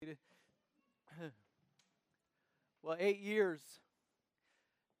Well, 8 years.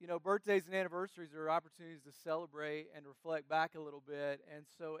 You know, birthdays and anniversaries are opportunities to celebrate and reflect back a little bit. And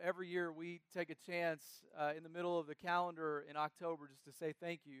so every year we take a chance in the middle of the calendar in October just to say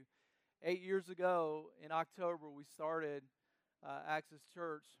thank you. 8 years ago in October, we started Axis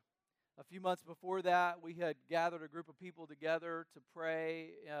Church. A few months before that, we had gathered a group of people together to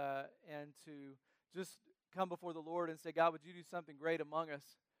pray and to just come before the Lord and say, God, would you do something great among us?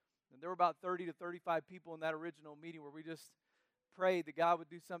 And there were about 30 to 35 people in that original meeting where we just prayed that God would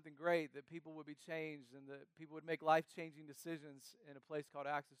do something great, that people would be changed, and that people would make life-changing decisions in a place called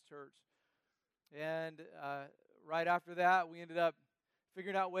Axis Church. And right after that, we ended up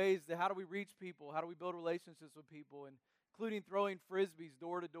figuring out ways that how do we reach people, how do we build relationships with people, and including throwing frisbees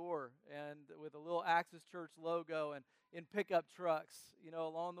door to door and with a little Axis Church logo and in pickup trucks, you know,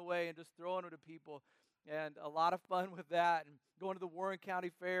 along the way, and just throwing them to people. And a lot of fun with that, and going to the Warren County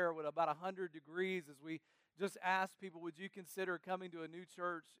Fair with about 100 degrees as we just asked people, would you consider coming to a new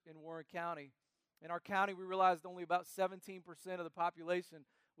church in Warren County? In our county, we realized only about 17% of the population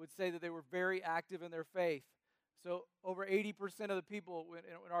would say that they were very active in their faith. So over 80% of the people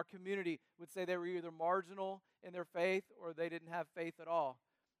in our community would say they were either marginal in their faith or they didn't have faith at all.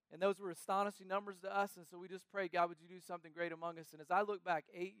 And those were astonishing numbers to us, and so we just prayed, God, would you do something great among us? And as I look back,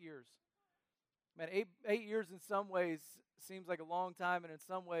 8 years, man, eight years in some ways seems like a long time, and in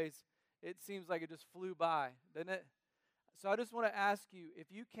some ways it seems like it just flew by, doesn't it? So I just want to ask you, if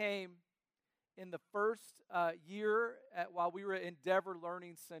you came in the first year while we were at Endeavor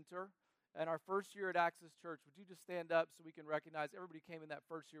Learning Center and our first year at Axis Church, would you just stand up so we can recognize everybody came in that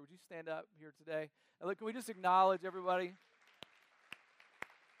first year? Would you stand up here today? And look, can we just acknowledge everybody?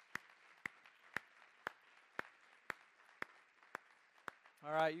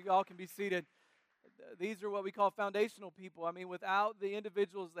 All right, you all can be seated. These are what we call foundational people. I mean, without the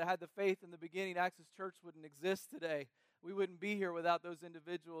individuals that had the faith in the beginning, Axis Church wouldn't exist today. We wouldn't be here without those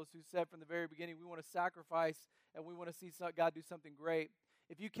individuals who said from the very beginning, we want to sacrifice and we want to see God do something great.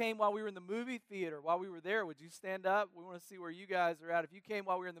 If you came while we were in the movie theater, while we were there, would you stand up? We want to see where you guys are at. If you came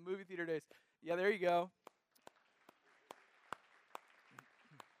while we were in the movie theater days, yeah, there you go.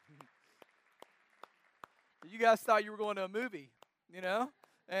 You guys thought you were going to a movie, you know?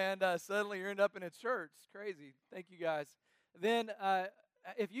 And suddenly you end up in a church. It's crazy. Thank you, guys. Then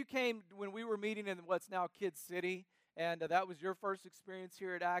if you came when we were meeting in what's now Kid City, and that was your first experience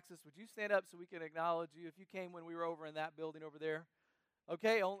here at Axis, would you stand up so we can acknowledge you? If you came when we were over in that building over there.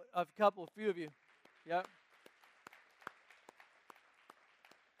 Okay, only a few of you. Yep.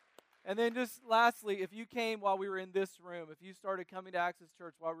 And then just lastly, if you came while we were in this room, if you started coming to Axis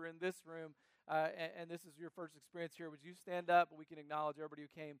Church while we were in this room, and this is your first experience here, would you stand up and we can acknowledge everybody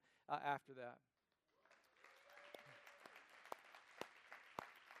who came after that?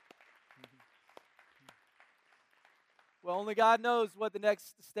 Well, only God knows what the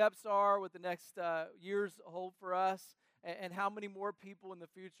next steps are, what the next years hold for us, and how many more people in the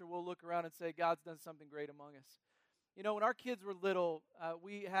future will look around and say, God's done something great among us. You know, when our kids were little,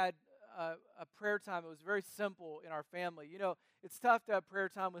 we had a prayer time. It was very simple in our family. You know, it's tough to have prayer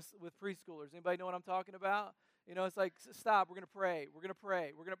time with preschoolers. Anybody know what I'm talking about? You know, it's like, stop, we're going to pray. We're going to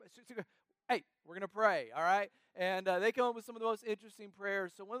pray. Hey, we're going to pray, all right? And they come up with some of the most interesting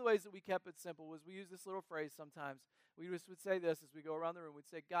prayers. So one of the ways that we kept it simple was we use this little phrase sometimes. We just would say this as we go around the room. We'd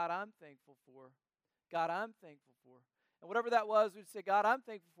say, God, I'm thankful for. God, I'm thankful for. And whatever that was, we'd say, God, I'm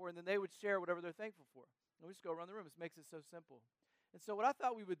thankful for. And then they would share whatever they're thankful for. And we just go around the room. It makes it so simple. And so what I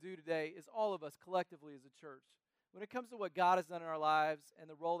thought we would do today is all of us collectively as a church, when it comes to what God has done in our lives and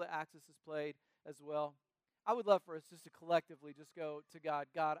the role that Axis has played as well, I would love for us just to collectively just go to God,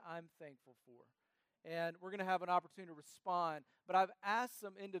 God, I'm thankful for. And we're going to have an opportunity to respond. But I've asked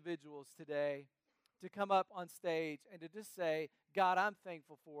some individuals today to come up on stage and to just say, God, I'm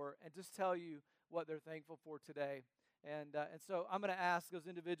thankful for, and just tell you what they're thankful for today. And so I'm going to ask those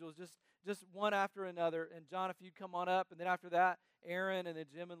individuals just one after another. And John, if you'd come on up. And then after that, Aaron, and then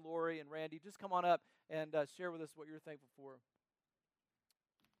Jim and Lori and Randy, just come on up and share with us what you're thankful for.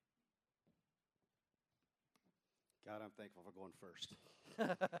 God, I'm thankful for going first.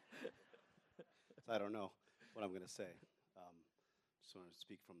 I don't know what I'm going to say. Just want to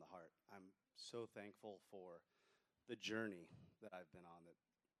speak from the heart. I'm so thankful for the journey that I've been on that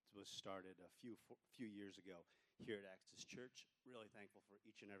was started a few years ago here at Axis Church. Really thankful for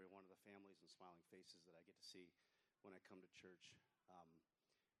each and every one of the families and smiling faces that I get to see when I come to church.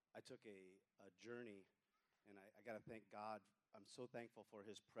 I took a journey, and I got to thank God. I'm so thankful for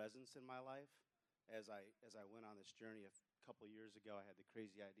His presence in my life. As I went on this journey a couple years ago, I had the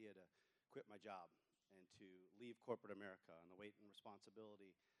crazy idea to quit my job and to leave corporate America and the weight and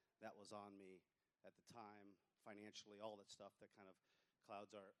responsibility that was on me at the time, financially, all that stuff that kind of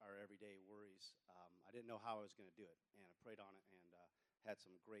clouds our everyday worries. I didn't know how I was going to do it, and I prayed on it and had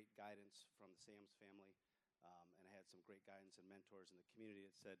some great guidance from the Sam's family, and I had some great guidance and mentors in the community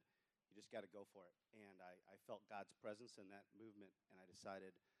that said, you just got to go for it. And I felt God's presence in that movement, and I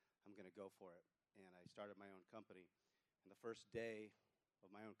decided I'm going to go for it. And I started my own company. And the first day of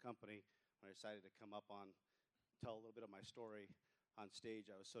my own company, when I decided to come up tell a little bit of my story on stage,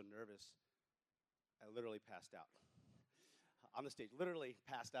 I was so nervous, I literally passed out on the stage, literally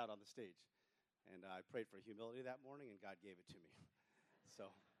passed out on the stage. And I prayed for humility that morning, and God gave it to me.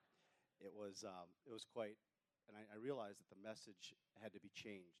 So it was quite, and I realized that the message had to be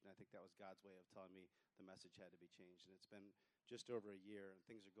changed, and I think that was God's way of telling me the message had to be changed. And it's been just over a year, and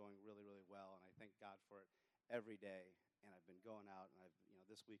things are going really, really well, and I thank God for it every day. And I've been going out, and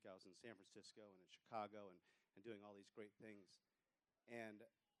this week I was in San Francisco and in Chicago and doing all these great things. And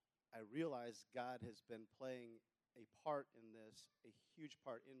I realized God has been playing a part in this, a huge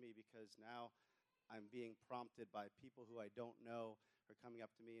part in me, because now I'm being prompted by people who I don't know are coming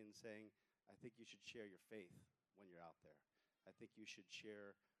up to me and saying, I think you should share your faith when you're out there. I think you should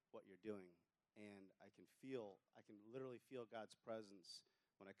share what you're doing. And I can literally feel God's presence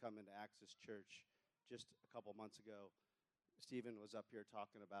when I come into Axis Church. Just a couple months ago, Stephen was up here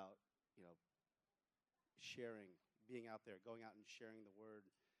talking about, sharing, being out there, going out and sharing the word.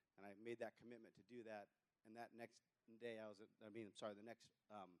 And I made that commitment to do that. And that next day the next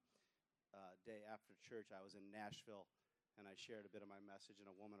day after church, I was in Nashville, and I shared a bit of my message, and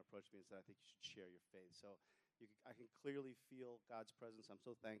a woman approached me and said, I think you should share your faith. So I can clearly feel God's presence. I'm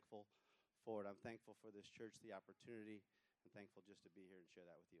so thankful for it. I'm thankful for this church, the opportunity. I'm thankful just to be here and share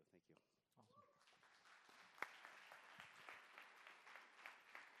that with you. Thank you.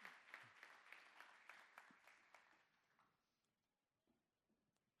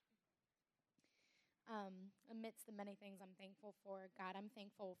 Amidst the many things I'm thankful for, God, I'm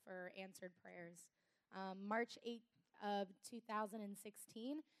thankful for answered prayers. March 8th of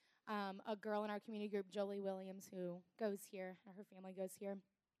 2016, a girl in our community group, Jolie Williams, who goes here, her family goes here,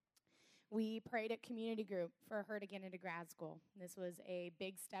 we prayed at community group for her to get into grad school. This was a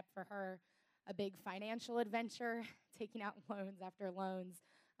big step for her, a big financial adventure, taking out loans after loans.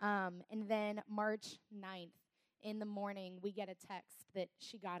 And then March 9th, in the morning, we get a text that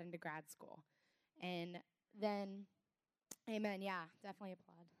she got into grad school. And then, amen, yeah, definitely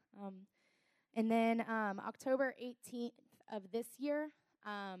applaud. And then October 18th of this year,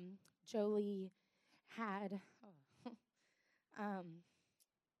 Jolie had,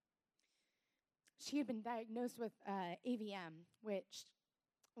 she had been diagnosed with AVM, which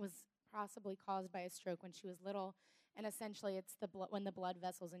was possibly caused by a stroke when she was little. And essentially, it's when the blood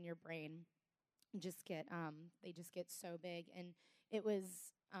vessels in your brain just get so big. And it was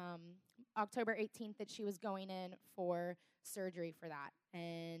October 18th that she was going in for surgery for that.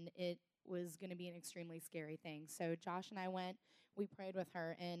 And it was going to be an extremely scary thing. So Josh and I went, we prayed with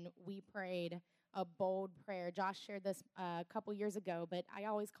her, and we prayed a bold prayer. Josh shared this a couple years ago, but I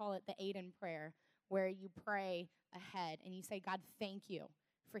always call it the Aiden prayer, where you pray ahead and you say, God, thank you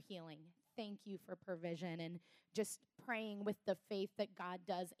for healing. Thank you for provision, and just praying with the faith that God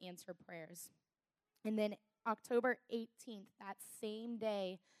does answer prayers. And then October 18th, that same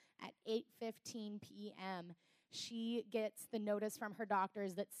day at 8:15 p.m., she gets the notice from her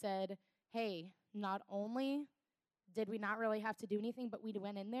doctors that said, hey, not only did we not really have to do anything, but we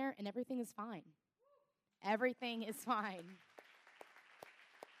went in there and everything is fine. Everything is fine.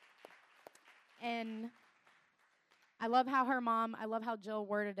 And I love how Jill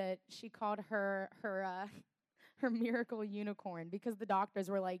worded it. She called her miracle unicorn, because the doctors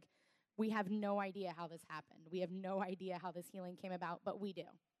were like, we have no idea how this happened. We have no idea how this healing came about, but we do.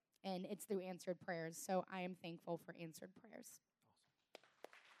 And it's through answered prayers. So I am thankful for answered prayers.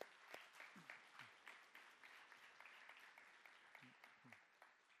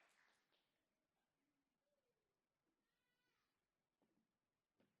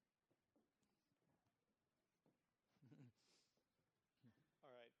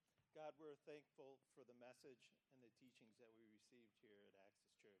 All right. God, we're thankful for the message and the teachings that we received here at Axis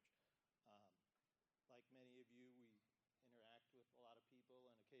Church. Like many of you, we interact with a lot of people,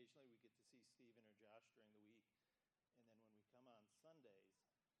 and occasionally we get to see Stephen or Josh during the week. And then when we come on Sundays,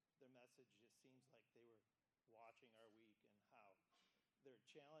 their message just seems like they were watching our week, and how they're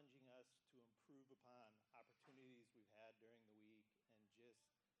challenging us to improve upon opportunities we've had during the week, and just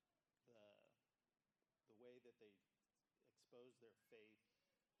the way that they expose their faith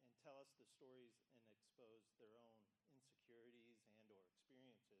and tell us the stories and expose their own insecurities and or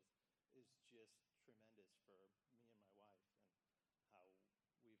experiences is just tremendous for me and my wife, and how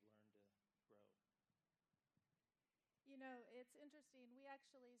we've learned to grow. it's interesting. We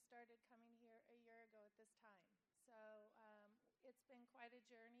actually started coming here a year ago at this time. So it's been quite a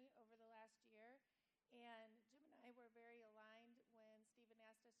journey over the last year. And Jim and I were very aligned when Stephen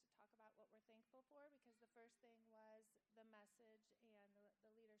asked us to talk about what we're thankful for, because the first thing was the message and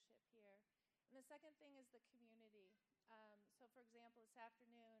the leadership here. And the second thing is the community. So, for example, this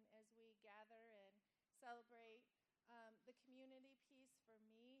afternoon, as we gather and celebrate, the community piece for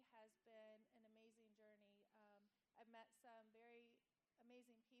me has been an amazing journey. I've met some very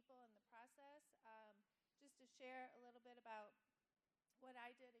amazing people in the process. Just to share a little bit about what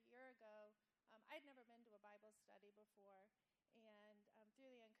I did a year ago, I'd never been to a Bible study before. And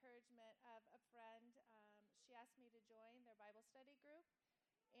through the encouragement of a friend, she asked me to join their Bible study group.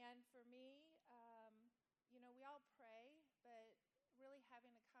 And for me, we all pray, but really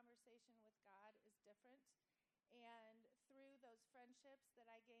having a conversation with God is different. And through those friendships that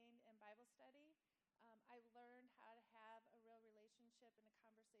I gained in Bible study, I learned how to have a real relationship and a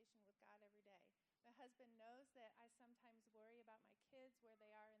conversation with God every day. My husband knows that I sometimes worry about my kids, where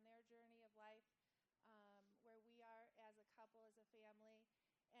they are in their journey of life, where we are as a couple, as a family.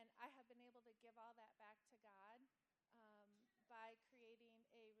 And I have been able to give all that back to God by creating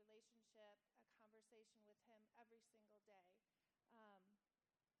a relationship, a conversation with Him every single day.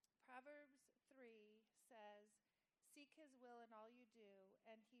 Proverbs 3 says, "Seek His will in all you do,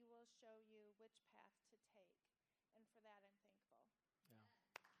 and He will show you which path to take." And for that, I'm thankful. Yeah.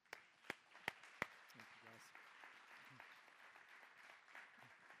 Thank you, guys.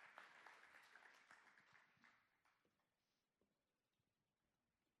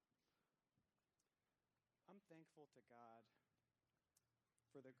 I'm thankful to God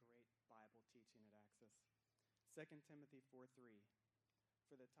for the great Bible teaching at Axis. 2 Timothy 4:3.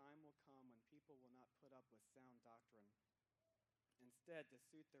 For the time will come when people will not put up with sound doctrine. Instead, to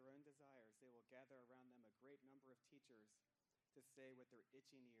suit their own desires, they will gather around them a great number of teachers to say what their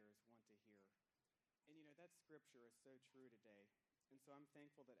itching ears want to hear. And that scripture is so true today. And so I'm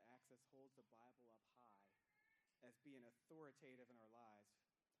thankful that Axis holds the Bible up high as being authoritative in our lives,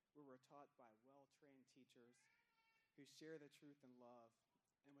 where we're taught by well-trained teachers who share the truth in love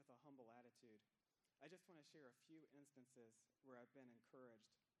and with a humble attitude. I just want to share a few instances where I've been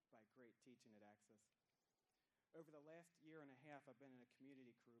encouraged by great teaching at Axis. Over the last year and a half, I've been in a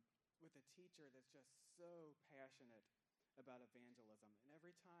community group with a teacher that's just so passionate about evangelism. And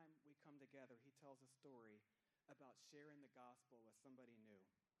every time we come together, he tells a story about sharing the gospel with somebody new.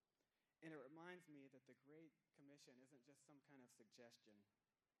 And it reminds me that the Great Commission isn't just some kind of suggestion,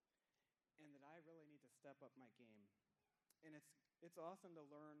 and that I really need to step up my game. And it's awesome to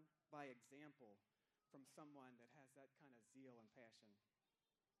learn by example from someone that has that kind of zeal and passion.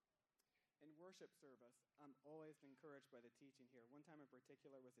 In worship service, I'm always encouraged by the teaching here. One time in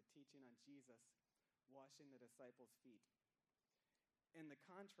particular was a teaching on Jesus washing the disciples' feet. And the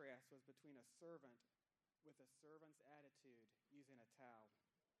contrast was between a servant with a servant's attitude using a towel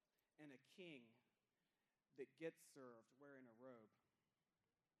and a king that gets served wearing a robe.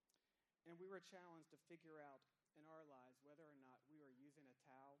 And we were challenged to figure out in our lives whether or not we were using a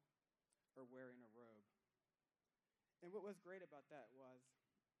towel or wearing a robe. And what was great about that was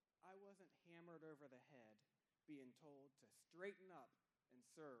I wasn't hammered over the head being told to straighten up and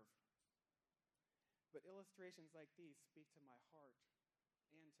serve. But illustrations like these speak to my heart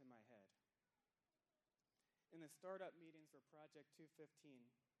and to my head. In the startup meetings for Project 215,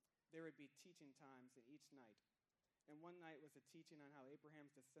 there would be teaching times in each night. And one night was a teaching on how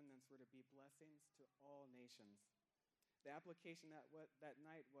Abraham's descendants were to be blessings to all nations. The application that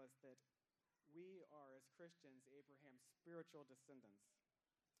night was that we are, as Christians, Abraham's spiritual descendants.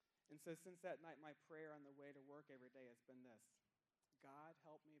 And so since that night, my prayer on the way to work every day has been this: God,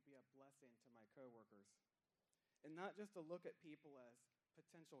 help me be a blessing to my coworkers. And not just to look at people as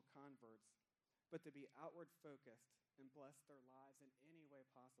potential converts, but to be outward focused and bless their lives in any way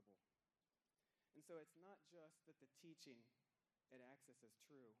possible. And so it's not just that the teaching at Axis is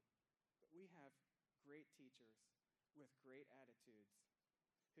true, but we have great teachers with great attitudes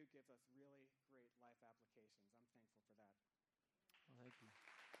who gives us really great life applications. I'm thankful for that. Well, thank you.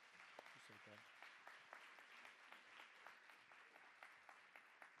 Appreciate that.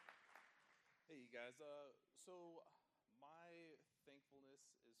 Hey, you guys. So my thankfulness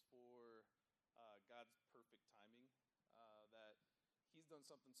is for God's perfect timing, that He's done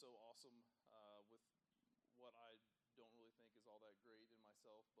something so awesome with what I don't really think is all that great in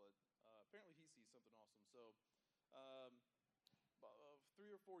myself, but apparently He sees something awesome. So 3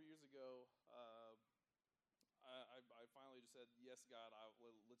 or 4 years ago, I finally just said, yes, God,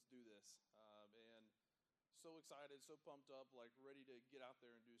 let's do this. And so excited, so pumped up, like ready to get out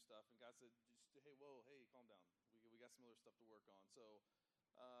there and do stuff. And God said, hey, calm down. We we got some other stuff to work on.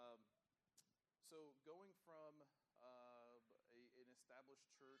 Um, so going from an established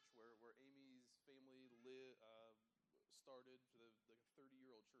church where Amy's family started, to the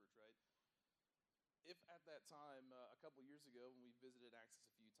 30-year-old church, right? If at that time, a couple years ago, when we visited Axis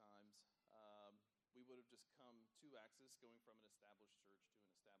a few times, we would have just come to Axis, going from an established church to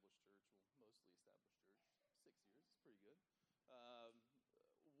an established church, well, mostly established church, 6 years, it's pretty good.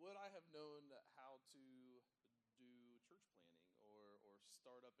 Would I have known how to do church planning or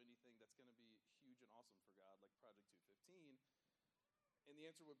start up anything that's going to be huge and awesome for God, like Project 215? And the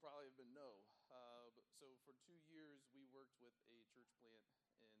answer would probably have been no. So for 2 years, we worked with a church plant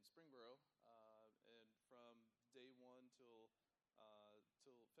in Springboro, and from day one till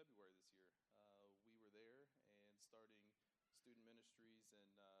February this year, we were there and starting student ministries and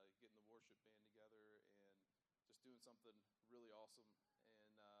getting the worship band together and just doing something really awesome.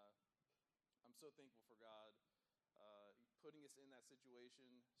 And I'm so thankful for God putting us in that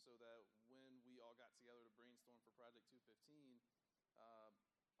situation so that when we all got together to brainstorm for Project 215,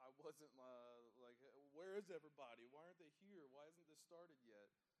 I wasn't like, where is everybody? Why aren't they here? Why isn't this started yet?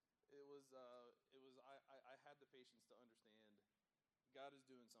 I had the patience to understand God is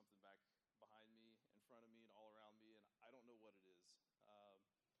doing something back behind me, in front of me, and all around me, and I don't know what it is.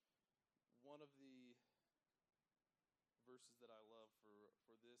 One of the verses that I love for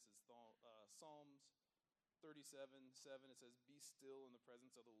this is Psalms 37:7. It says, "Be still in the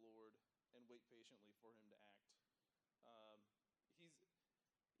presence of the Lord and wait patiently for him to act."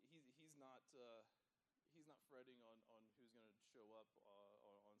 He's not fretting on who's going to show up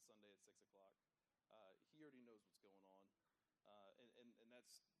on Sunday at 6:00. He already knows what's going on, and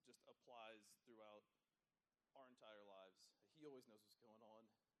that's just applies throughout our entire lives. He always knows what's going on.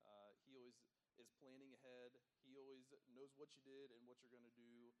 He always is planning ahead. He always knows what you did and what you're going to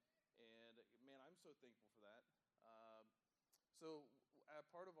do. And man, I'm so thankful for that. So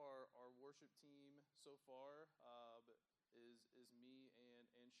part of our worship team so far is me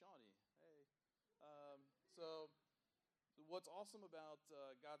and Shawnee. Hey. So what's awesome about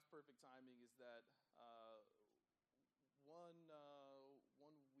God's perfect timing is that one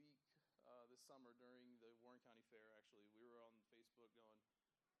week this summer during the Warren County Fair, actually, we were on Facebook going,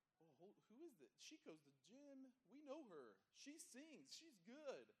 "Oh, who is this? She goes to the gym. We know her. She sings. She's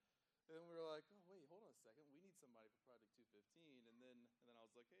good." And we were like, "Oh, wait, hold on a second. We need somebody for Project 215." And then I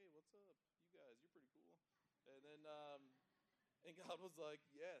was like, "Hey, what's up? You guys, you're pretty cool." And then and God was like,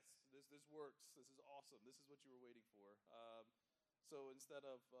 "Yes, this works. This is awesome. This is what you were waiting for." So instead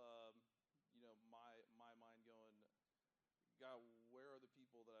of my mind going, "God, where are the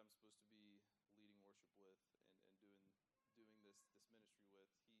people that I'm supposed to be leading worship with and doing this ministry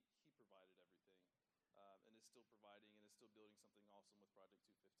with?" He provided everything, and is still providing and is still building something awesome with Project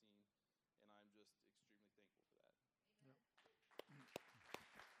 215, and I'm just extremely thankful for that. Yep.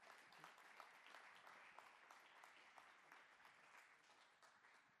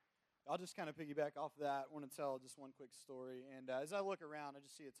 I'll just kind of piggyback off that. I want to tell just one quick story. And as I look around, I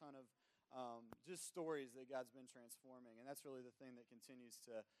just see a ton of just stories that God's been transforming. And that's really the thing that continues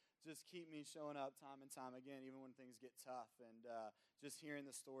to just keep me showing up time and time again, even when things get tough. And just hearing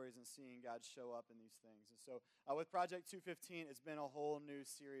the stories and seeing God show up in these things. And so with Project 215, it's been a whole new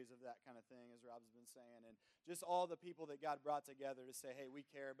series of that kind of thing, as Rob's been saying. And just all the people that God brought together to say, hey, we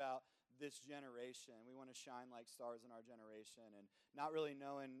care about this generation. We want to shine like stars in our generation, and not really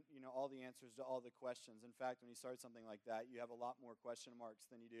knowing, all the answers to all the questions. In fact, when you start something like that, you have a lot more question marks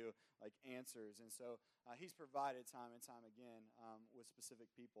than you do like answers. And so he's provided time and time again with specific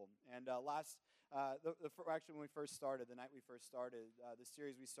people. And actually, when we first started, the night we first started, the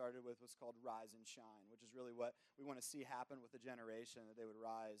series we started with was called Rise and Shine, which is really what we want to see happen with the generation, that they would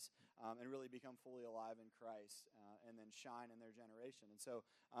rise and really become fully alive in Christ and then shine in their generation. And so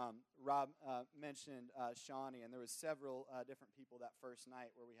Rob mentioned Shawnee, and there was several different people that first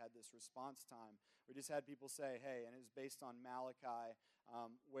night where we had this response time. We just had people say, hey, and it was based on Malachi,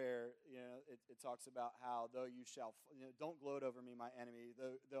 where it talks about how though you shall, don't gloat over me, my enemy,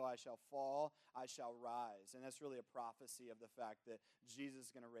 though I shall fall, I shall rise. And that's really a prophecy of the fact that Jesus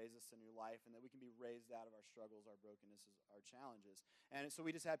is going to raise us to new life, and that we can be raised out of our struggles, our brokennesses, our challenges. And so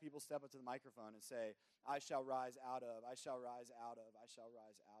we just had people step up to the microphone and say, I shall rise out of, I shall rise out of, I shall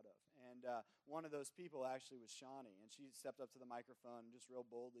rise out of. And one of those people actually was Shawnee, and she stepped up to the microphone and just real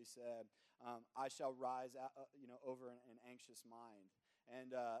boldly said, I shall rise out, over an anxious mind.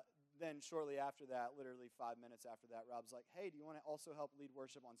 And then shortly after that, literally 5 minutes after that, Rob's like, hey, do you want to also help lead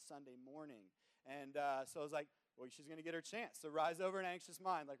worship on Sunday morning? And so I was like, well, she's going to get her chance to rise over an anxious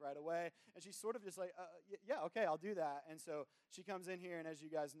mind, like right away. And she's sort of just like, yeah, okay, I'll do that. And so she comes in here, and as you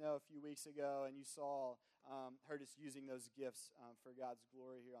guys know, a few weeks ago, and you saw her just using those gifts for God's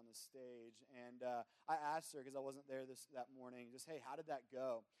glory here on the stage. And I asked her, because I wasn't there that morning, just, hey, how did that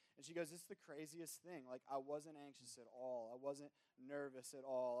go? And she goes, it's the craziest thing. Like, I wasn't anxious at all. I wasn't nervous at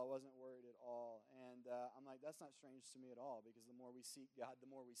all. I wasn't worried at all. And I'm like, that's not strange to me at all, because the more we seek God,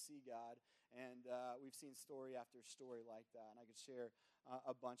 the more we see God. And we've seen story after story like that. And I could share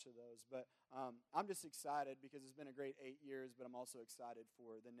a bunch of those. But I'm just excited because it's been a great 8 years, but I'm also excited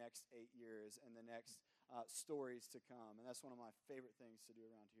for the next 8 years and the next stories to come. And that's one of my favorite things to do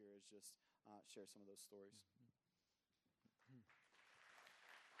around here is just share some of those stories.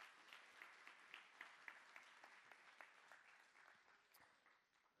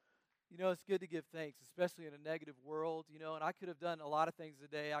 You know, it's good to give thanks, especially in a negative world, you know, and I could have done a lot of things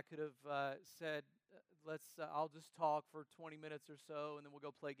today. I could have said, I'll just talk for 20 minutes or so, and then we'll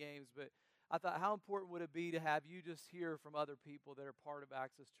go play games. But I thought, how important would it be to have you just hear from other people that are part of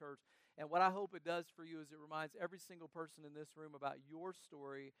Axis Church? And what I hope it does for you is it reminds every single person in this room about your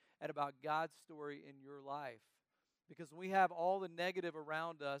story and about God's story in your life. Because when we have all the negative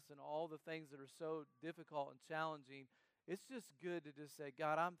around us and all the things that are so difficult and challenging, it's just good to just say,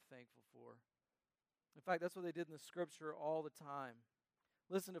 God, I'm thankful for. In fact, that's what they did in the scripture all the time.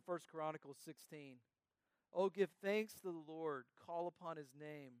 Listen to 1 Chronicles 16. Oh, give thanks to the Lord. Call upon his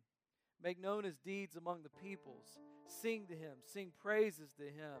name. Make known his deeds among the peoples. Sing to him. Sing praises to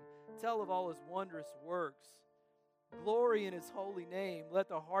him. Tell of all his wondrous works. Glory in his holy name. Let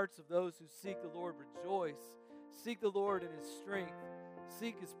the hearts of those who seek the Lord rejoice. Seek the Lord in his strength.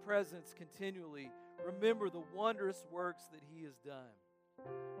 Seek his presence continually. Remember the wondrous works that he has done.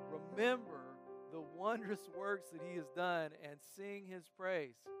 Remember the wondrous works that he has done and sing his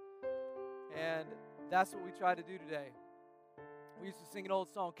praise. And that's what we try to do today. We used to sing an old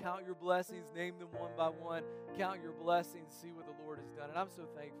song, count your blessings, name them one by one. Count your blessings, see what the Lord has done. And I'm so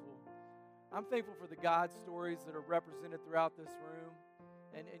thankful. I'm thankful for the God stories that are represented throughout this room.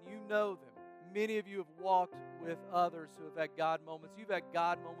 And you know them. Many of you have walked with others who have had God moments. You've had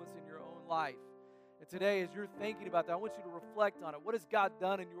God moments in your own life. And today, as you're thinking about that, I want you to reflect on it. What has God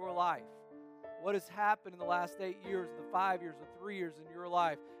done in your life? What has happened in the last 8 years, the 5 years, the 3 years in your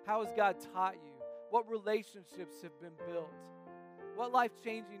life? How has God taught you? What relationships have been built? What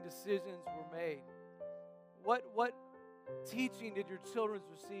life-changing decisions were made? What teaching did your children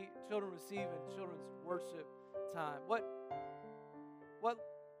receive in children's worship time? What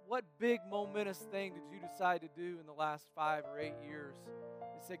big momentous thing did you decide to do in the last 5 or 8 years?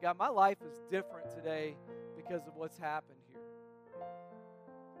 And say, God, my life is different today because of what's happened here.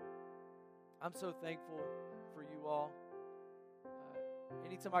 I'm so thankful for you all.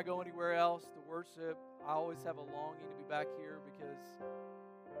 Anytime I go anywhere else to worship, I always have a longing to be back here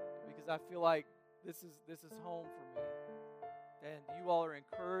because I feel like this is home for me. And you all are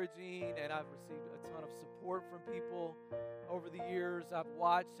encouraging, and I've received a ton of support from people over the years. I've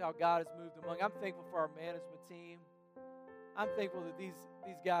watched how God has moved among. I'm thankful for our management team. I'm thankful that these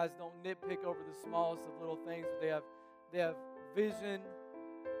guys don't nitpick over the smallest of little things, but they have vision.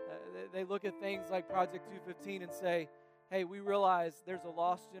 They look at things like Project 215 and say, hey, we realize there's a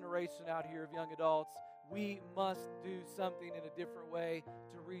lost generation out here of young adults. We must do something in a different way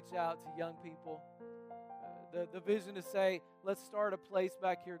to reach out to young people. The vision is say, let's start a place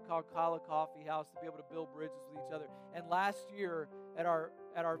back here called Kala Coffee House to be able to build bridges with each other. And last year at our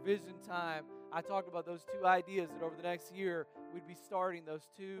vision time, I talked about those two ideas that over the next year we'd be starting those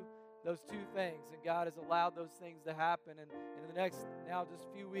two things. And God has allowed those things to happen. And in the next now just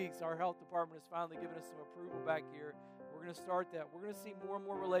few weeks, our health department has finally given us some approval back here. We're going to start that. We're going to see more and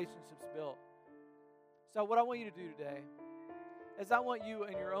more relationships built. So what I want you to do today is I want you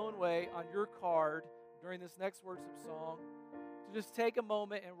in your own way on your card during this next worship song to just take a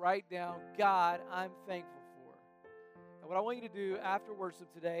moment and write down, God, I'm thankful for. And what I want you to do after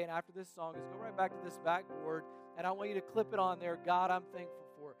worship today and after this song is go right back to this backboard, and I want you to clip it on there, God, I'm thankful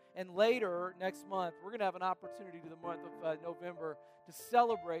for. And later, next month, we're going to have an opportunity to the month of November to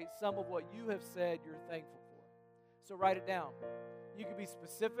celebrate some of what you have said you're thankful for. So write it down. You can be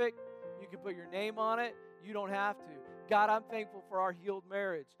specific. You can put your name on it. You don't have to. God, I'm thankful for our healed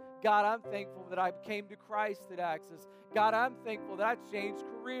marriage. God, I'm thankful that I came to Christ at Axis. God, I'm thankful that I changed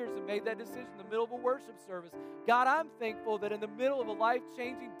careers and made that decision in the middle of a worship service. God, I'm thankful that in the middle of a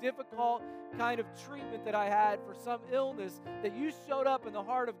life-changing, difficult kind of treatment that I had for some illness, that you showed up in the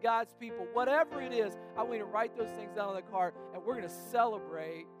heart of God's people. Whatever it is, I want you to write those things down on the card, and we're going to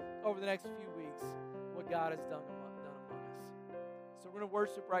celebrate over the next few weeks what God has done among us. So we're going to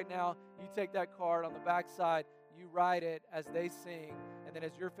worship right now. You take that card on the back side. you write it as they sing. And then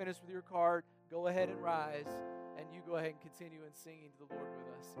as you're finished with your card, go ahead and rise, and you go ahead and continue in singing to the Lord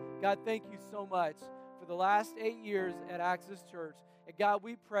with us. God, thank you so much for the last 8 years at Axis Church. And God,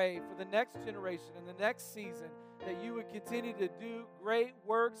 we pray for the next generation and the next season that you would continue to do great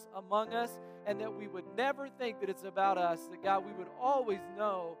works among us, and that we would never think that it's about us, that God, we would always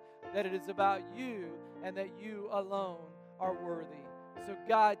know that it is about you and that you alone are worthy. So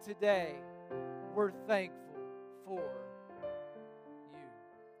God, today, we're thankful for you.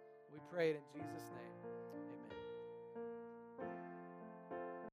 We pray it in Jesus' name.